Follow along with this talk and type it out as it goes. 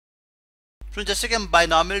तो जैसे कि हम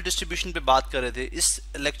बाइनॉमियल डिस्ट्रीब्यूशन पे बात कर रहे थे, इस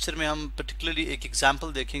लेक्चर में हम पर्टिकुलरली एक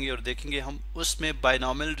एग्जांपल देखेंगे और देखेंगे हम उसमें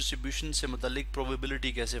बाइनॉमियल डिस्ट्रीब्यूशन से मुतालिक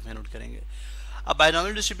प्रोबेबिलिटी कैसे फाइंड आउट करेंगे। अब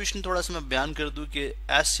बाइनॉमियल डिस्ट्रीब्यूशन थोड़ा सा मैं बयान कर दूं कि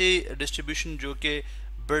ऐसे डिस्ट्रीब्यूशन जो कि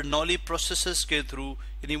बर्नौली प्रोसेसेस के थ्रू,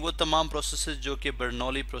 यानी वो तमाम प्रोसेसेस जो कि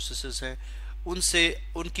बर्नौली प्रोसेसेस हैं उनसे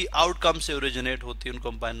उनकी आउटकम से ओरिजिनेट होती है, उनको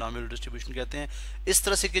हम बाइनॉमियल डिस्ट्रीब्यूशन कहते हैं। इस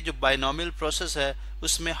तरह से कि जो बाइनॉमियल प्रोसेस है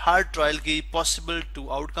उसमें हर ट्रायल की पॉसिबल 2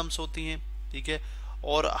 आउटकम्स होती हैं, ठीक है,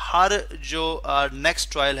 और हर जो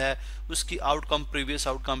नेक्स्ट ट्रायल है उसकी आउटकम प्रीवियस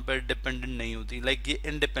आउटकम पर डिपेंडेंट नहीं होती, लाइक ये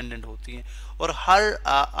इंडिपेंडेंट होती हैं, और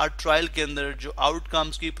हर ट्रायल के अंदर जो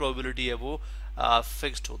आउटकम्स की प्रोबेबिलिटी है वो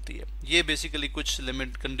फिक्स्ड होती है। ये बेसिकली कुछ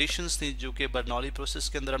लिमिट कंडीशंस थी जो कि बर्नौली प्रोसेस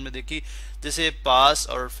के अंदर हमने देखी, जैसे पास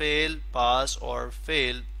और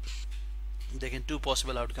फेल। देखें 2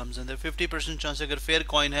 पॉसिबल आउटकम्स हैं। 50% चांस अगर फेयर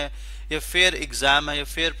कॉइन है या फेयर एग्जाम है या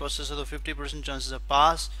फेयर प्रोसेस है तो 50% chances of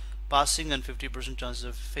passing and 50% chances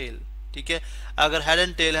of fail, ठीक है। अगर हेड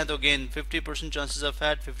एंड टेल है तो again 50% chances of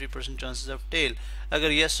head, 50% chances of tell.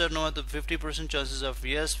 अगर यस और नो है तो 50% chances of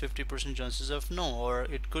yes, 50% chances of no.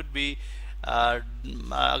 और इट कुड बी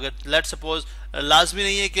अगर लेट सपोज लाजमी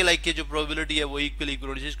नहीं है कि लाइक कि जो प्रोबेबिलिटी है वो इक्वल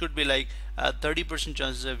होनी चाहिए, could be like 30%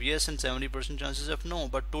 chances of yes and 70% chances of no,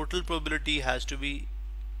 but total probability has to be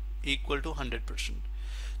equal to 100%।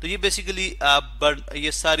 तो ये बेसिकली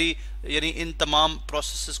ये सारी यानी इन तमाम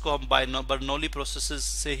प्रोसेसेस को हम बर्नौली प्रोसेसेस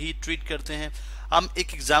से ही ट्रीट करते हैं। हम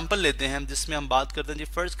एक एग्जांपल लेते हैं जिसमें हम बात करते हैं जी,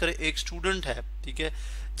 फर्ज करें एक स्टूडेंट है, ठीक है,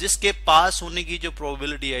 जिसके पास होने की जो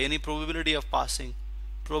प्रोबेबिलिटी है यानी प्रोबेबिलिटी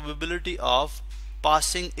ऑफ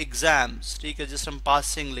पासिंग एग्जाम्स, ठीक है, जिस हम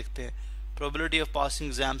पासिंग लिखते हैं, प्रोबेबिलिटी ऑफ पासिंग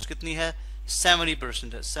एग्जाम्स कितनी है?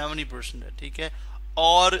 70% है, ठीक है,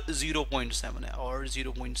 और 0.7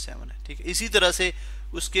 है, ठीक है। इसी तरह से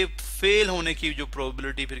उसके फेल होने की जो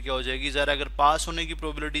प्रोबेबिलिटी फिर क्या हो जाएगी, ज़रा अगर पास होने की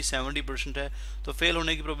प्रोबेबिलिटी 70% है तो फेल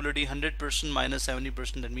होने की प्रोबेबिलिटी 100% माइनस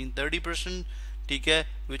 70% दैट मीन 30%, ठीक है,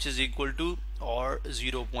 विच इज इक्वल टू और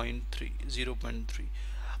 0.3।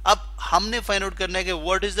 अब हमने फाइंड आउट करना है कि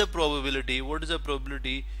व्हाट इज द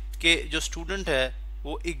प्रोबेबिलिटी कि जो स्टूडेंट है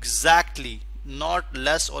वो एग्जैक्टली नॉट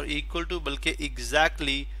लेस और इक्वल टू बल्कि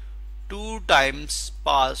एग्जैक्टली 2 times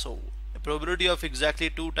पास हो, probability of exactly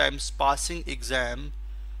 2 times passing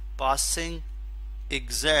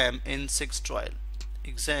exam in 6 trial,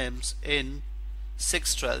 exams in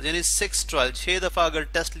 6 trial, यानी 6 ट्रायल 6 दफा अगर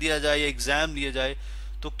टेस्ट लिया जाए या एग्जाम लिया जाए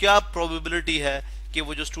तो क्या प्रोबेबिलिटी है कि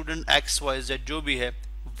वो जो स्टूडेंट एक्स वाई जेड जो भी है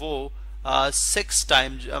वो 6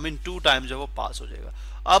 टाइम्स 2 टाइम्स जो वो पास हो जाएगा।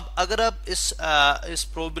 अब अगर आप इस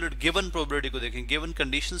प्रोबेबिलिटी गिवन प्रोबेबिलिटी को देखें, गिवन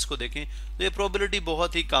कंडीशंस को देखें तो ये प्रोबेबिलिटी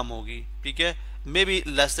बहुत ही कम होगी, ठीक है, may be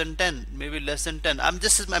less than 10। I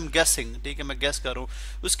am guessing, ठीक है, मैं गेस कर रहा हूँ।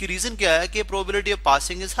 उसकी रीजन क्या है कि probability of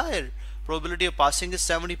passing is higher, probability of passing is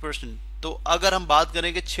 70%। तो अगर हम बात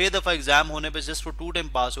करें कि 6 दफा एग्जाम होने पे जस्ट वो 2 टाइम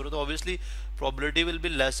पास हो रहे तो obviously probability will be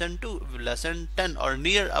less than 10 और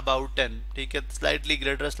near about 10, ठीक है, slightly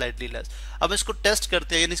greater slightly less। अब इसको टेस्ट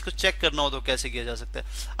करते हैं, यानी इसको चेक करना हो तो कैसे किया जा सकता है।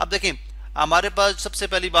 अब देखें हमारे पास सबसे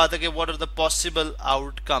पहली बात है कि what are the possible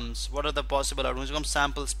outcomes, जिसको हम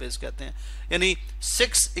सैम्पल स्पेस कहते हैं, यानी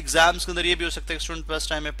 6 एग्जाम्स के अंदर ये भी हो सकता है कि स्टूडेंट फर्स्ट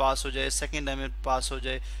टाइम में पास हो जाए, सेकंड टाइम में पास हो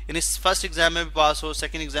जाए, यानी फर्स्ट एग्जाम में भी पास हो,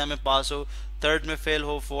 सेकंड एग्जाम में पास हो, थर्ड में फेल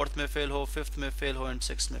हो, फोर्थ में फेल हो, फिफ्थ में फेल हो एंड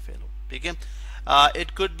सिक्स्थ में फेल हो, ठीक है।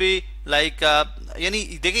 इट कुड बी लाइक यानी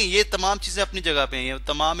देखें ये तमाम चीजें अपनी जगह पे हैं,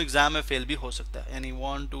 तमाम एग्जाम में फेल भी हो सकता है, यानी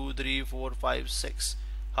 1 2 3 4 5 6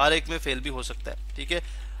 हर एक में फेल भी हो सकता है, ठीक है।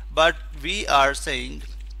 बट वी आर सेइंग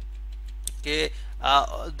कि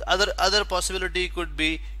अदर पॉसिबिलिटी कुड बी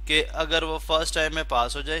कि अगर वो फर्स्ट टाइम में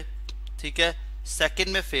पास हो जाए, ठीक है, सेकंड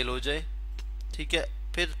में फेल हो जाए, ठीक है,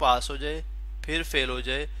 फिर पास हो जाए, फिर फेल हो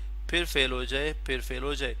जाए, फिर फेल हो जाए, फिर फेल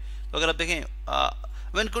हो जाए। तो अगर आप देखें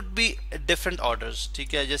when could be different orders,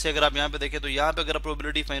 ठीक है, जैसे अगर आप यहाँ पे देखें तो यहाँ पे अगर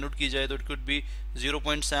प्रोबेबिलिटी फाइंड आउट की जाए तो इट कुड बी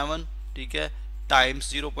 0.7, ठीक है,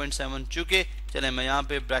 टाइम्स 0.7, चूंकि चले मैं यहाँ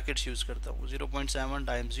पे ब्रैकेट्स यूज करता हूँ, 0.7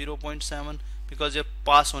 टाइम्स 0.7 बिकॉज ये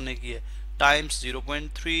पास होने की है, times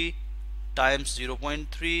 0.3 times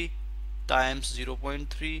 0.3 times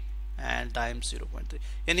 0.3 and times 0.3,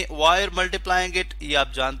 यानी वाई आर मल्टीप्लाइंग इट, ये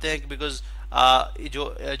आप जानते हैं बिकॉज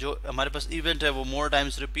जो हमारे पास इवेंट है वो मोर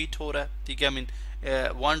टाइम्स रिपीट हो रहा है, ठीक है, आई मीन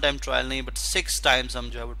 1 टाइम ट्रायल नहीं बट 6 टाइम्स हम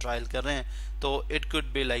जो है वो ट्रायल कर रहे हैं, तो it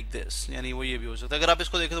could be like this, यानी वो ये भी हो सकता है। अगर आप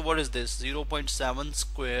इसको देखें तो what is this, 0.7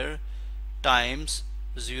 square times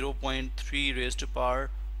 0.3 raise to power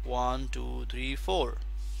 1 2 3 4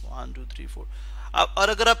 1 2 3 4। अब और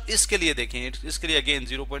अगर आप इसके लिए देखें, इसके लिए अगेन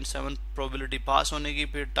 0.7 प्रोबेबिलिटी पास होने की,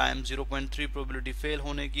 फिर टाइम 0.3 प्रोबेबिलिटी फेल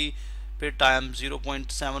होने की, फिर टाइम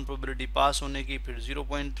 0.7 प्रोबेबिलिटी पास होने की, फिर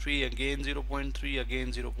 0.3 अगेन 0.3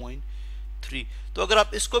 अगेन 0.3 3। तो अगर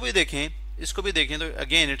आप इसको भी देखें तो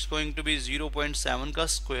again it's going to be 0.7 का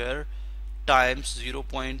स्क्वायर टाइम्स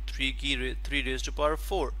 0.3 की 3 raise to power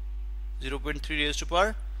 4, 0.3 raise to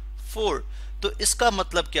power 4। तो इसका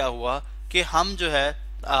मतलब क्या हुआ कि हम जो है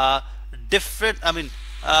डिफरेंट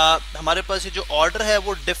हमारे पास ये जो ऑर्डर है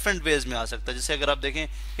वो डिफरेंट वेज में आ सकता है। जैसे अगर आप देखें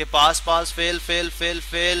कि पास pass fail fail fail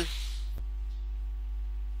fail,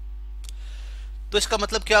 तो इसका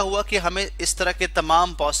मतलब क्या हुआ कि हमें इस तरह के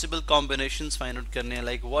तमाम पॉसिबल कॉम्बिनेशंस फाइंड आउट करने हैं।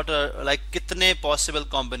 लाइक कितने पॉसिबल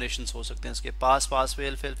कॉम्बिनेशंस हो सकते हैं इसके, पास pass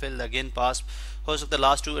fail fail fail, again पास हो सकता है,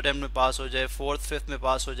 लास्ट 2 अटेम्प्ट में पास हो जाए, 4th 5th में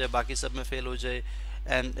पास हो जाए, बाकी सब में फेल हो जाए,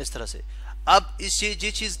 एंड इस तरह से। अब इस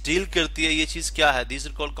ये चीज डील करती है, ये चीज क्या है, दीज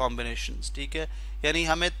आर कॉल्ड कॉम्बिनेशंस। ठीक है, यानी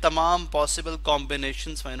हमें तमाम पॉसिबल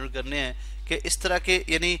कॉम्बिनेशंस फाइंड आउट करने हैं कि इस तरह के,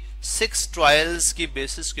 यानी 6 ट्रायल्स की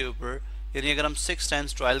बेसिस के ऊपर, यानी अगर हम 6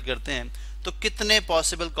 टाइम्स ट्रायल करते हैं तो कितने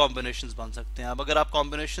पॉसिबल कॉम्बिनेशंस बन सकते हैं। अब अगर आप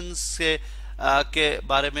कॉम्बिनेशंस के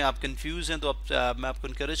बारे में आप कंफ्यूज हैं तो मैं आपको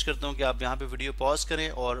इनकरेज करता हूं कि आप यहाँ पे वीडियो पॉज करें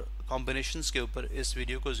और कॉम्बिनेशंस के ऊपर इस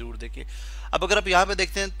वीडियो को जरूर देखें। अब अगर आप यहाँ पे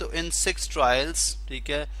देखते हैं तो इन 6 ट्रायल्स, ठीक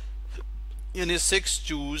है, यानी 6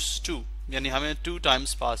 चूज 2, यानी हमें 2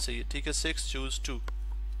 टाइम्स पास चाहिए। ठीक है, 6 चूज 2,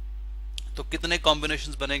 तो कितने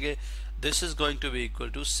कॉम्बिनेशंस बनेंगे, this is going to be equal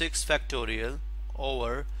to 6 factorial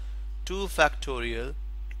over 2 factorial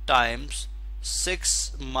times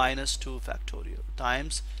 6 minus 2 factorial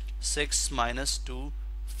times 6 minus 2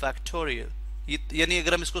 factorial। यानी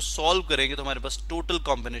अगर हम इसको सॉल्व करेंगे तो हमारे पास टोटल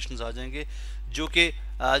कॉम्बिनेशंस आ जाएंगे जो कि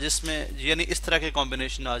जिसमें यानी इस तरह के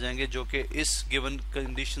कॉम्बिनेशन आ जाएंगे जो कि इस गिवन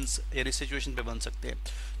कंडीशंस यानी सिचुएशन पे बन सकते हैं।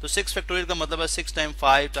 तो 6 फैक्टोरियल का मतलब है 6 times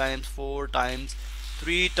 5 times 4 times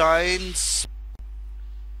 3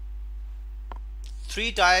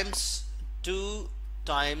 times 2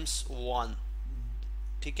 times 1,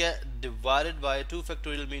 ठीक है, divided by 2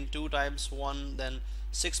 factorial mean 2 times 1, then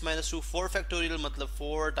 6 minus 2 4 factorial मतलब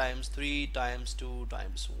 4 टाइम्स 3 टाइम्स 2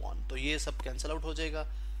 टाइम्स 1। तो ये सब कैंसिल आउट हो जाएगा,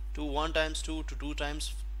 2 1 टाइम्स 2 to 2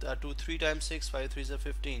 टाइम्स 2 3 टाइम्स 6 5 3 से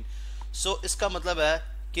 15। सो इसका मतलब है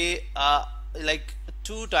कि लाइक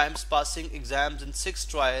 2 टाइम्स पासिंग एग्जाम्स इन 6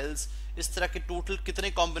 ट्रायल्स, इस तरह के टोटल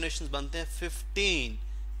कितने कॉम्बिनेशंस बनते हैं, 15।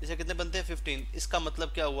 इसे कितने बनते हैं, 15। इसका मतलब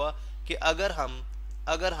क्या हुआ कि अगर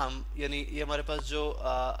हम यानी ये हमारे पास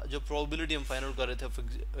जो प्रोबेबिलिटी हम फाइंड आउट कर रहे थे,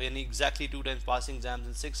 यानी exactly 2 times passing exams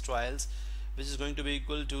in 6 trials which is going to be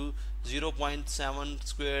equal to 0.7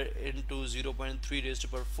 square into 0.3 raise to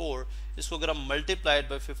power 4, इसको अगर हम मल्टीप्लाइड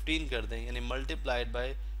बाय 15 कर दें, यानी मल्टीप्लाइड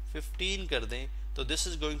बाय 15 कर दें, तो this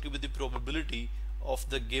is going to be the probability of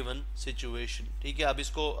the given situation. ठीक है, अब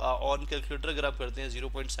इसको ऑन कैलकुलेटर अगर आप करते हैं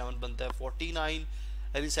 0.7 बनता है 49,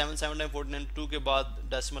 यानी 7 7 9 49, 2 के बाद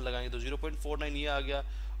डेसिमल लगाएंगे तो 0.49 ये आ गया,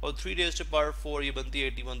 और 3 रेज़ टू पावर 4 ये बनती है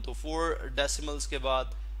 81। तो 4 डेसिमल्स के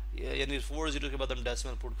बाद, यानी 4 जीरो के बाद हम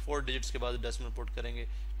डेसिमल पुट, 4 डिजिट्स के बाद डेसिमल पुट करेंगे।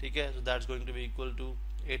 ठीक है, so that's going to be equal to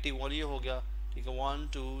 81 ये हो गया। ठीक है, 1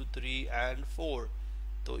 2 3 एंड 4,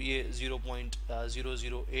 तो ये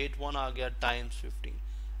 0.0081 आ गया टाइम्स 15।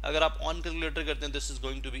 अगर आप ऑन कैलकुलेटर करते हैं this is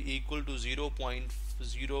going to be equal to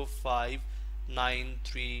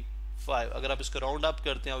 0.05935। अगर आप इसको राउंड अप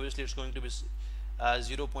करते हैं obviously it's going to be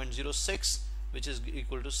 0.06 which is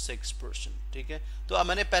equal to 6%। ठीक है, तो अब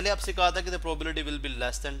मैंने पहले आपसे कहा था कि the probability will be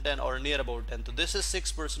less than 10 or near about 10, तो this is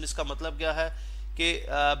 6%। इसका मतलब क्या है कि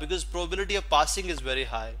because probability of passing is very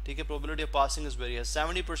high, ठीक है, probability of passing is very high,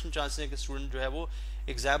 70% chance है कि स्टूडेंट जो है वो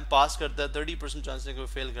एग्जाम पास करता है, 30% चांस है कि वो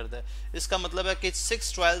फेल करता है। इसका मतलब है कि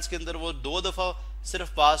 6 ट्रायल्स के अंदर वो 2 दफ़ा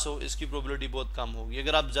सिर्फ पास हो, इसकी प्रोबेबिलिटी बहुत कम होगी।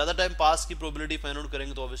 अगर आप ज़्यादा टाइम पास की प्रोबेबिलिटी फाइंड आउट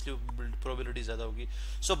करेंगे तो ऑब्वियसली प्रोबेबिलिटी ज़्यादा होगी।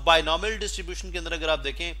 सो बाइनॉमियल डिस्ट्रीब्यूशन के अंदर अगर आप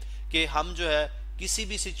देखें कि हम जो है किसी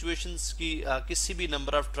भी सिचुएशंस की किसी भी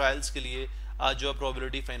नंबर ऑफ ट्रायल्स के लिए जो है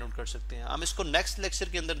प्रोबेबिलिटी फाइंड आउट कर सकते हैं। हम इसको नेक्स्ट लेक्चर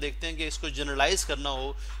के अंदर देखते हैं कि इसको जनरलाइज करना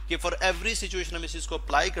हो कि फॉर एवरी सिचुएशन हम इस चीज़ को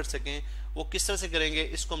अप्लाई कर सकें, वो किस तरह से करेंगे,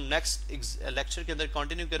 इसको हम नेक्स्ट लेक्चर के अंदर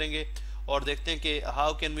कंटिन्यू करेंगे और देखते हैं कि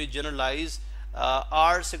how can we generalise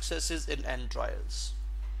our successes in and trials.